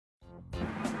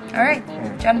Alright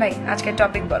জন ভাই আজকের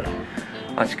topic বলো।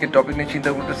 আজকের টপিক নিয়ে চিন্তা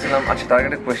করতেছিলাম। আচ্ছা তার আগে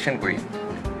একটা কোয়েশ্চেন করি,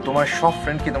 তোমার সব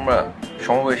ফ্রেন্ড কি তোমরা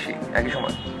সমবয়সী একই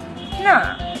সময়? না,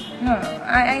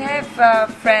 I have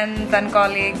friends and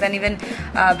colleagues and even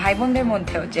ভাই বোনদের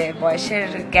মধ্যেও যে বয়সের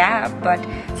gap, but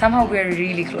somehow we are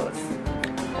really close.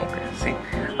 Okay, C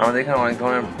আমাদের এখানে অনেক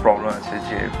ধরনের প্রবলেম আছে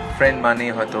যে ফ্রেন্ড মানে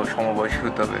হয়তো সমবয়সী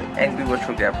হতে হবে, 1-2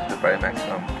 বছর গ্যাপ হতে পারে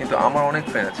ম্যাক্সিমাম, কিন্তু আমার অনেক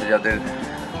ফ্রেন্ড আছে যাদের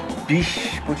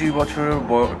 20-25 বছরের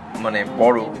মানে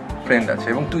বড় ফ্রেন্ড আছে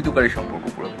এবং তুই তুকারি সম্পর্ক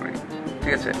পুরোপুরি,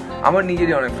 ঠিক আছে? আমার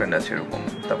নিজেরই অনেক ফ্রেন্ড আছে এরকম।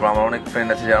 তারপর আমার অনেক ফ্রেন্ড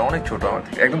আছে যারা অনেক ছোট আমার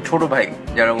থেকে, একদম ছোট ভাই,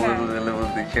 যারা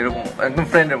বলতে সেরকম একদম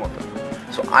ফ্রেন্ডের মতো।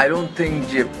 সো আই ডোন্ট থিঙ্ক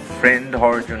যে ফ্রেন্ড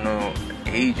হওয়ার জন্য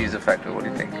age is a factor. What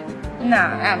do you think? না,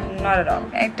 নট এট অল।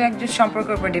 একটা একজন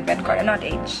সম্পর্কের উপর ডিপেন্ড করে, not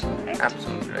age.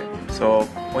 Absolutely right. So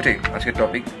ওইটাই আজকের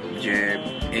টপিক, যে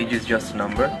এইজ ইজ জাস্ট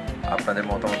নাম্বার। আপনাদের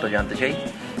মতামত জানতে চাই,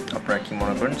 আপনারা কি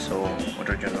মনে করেন। সো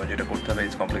ওটার জন্য যেটা করতে হবে,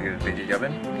 ইজ কমপ্লিকেটেড পেজে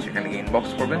যাবেন, সেখানে গিয়ে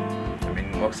ইনবক্স করবেন।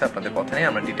 ইনবক্সে আপনাদের কথা নিয়ে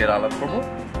আমরা ডিটেল আলাপ করবো।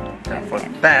 For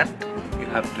that you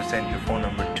have to send your phone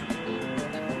number two.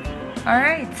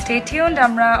 Alright, stay tuned.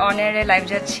 আমরা অন এয়ারে লাইভ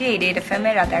যাচ্ছি 88 FM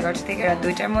রাত 11টা থেকে রাত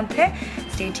 2টার মধ্যে।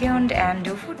 Stay tuned and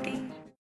do food.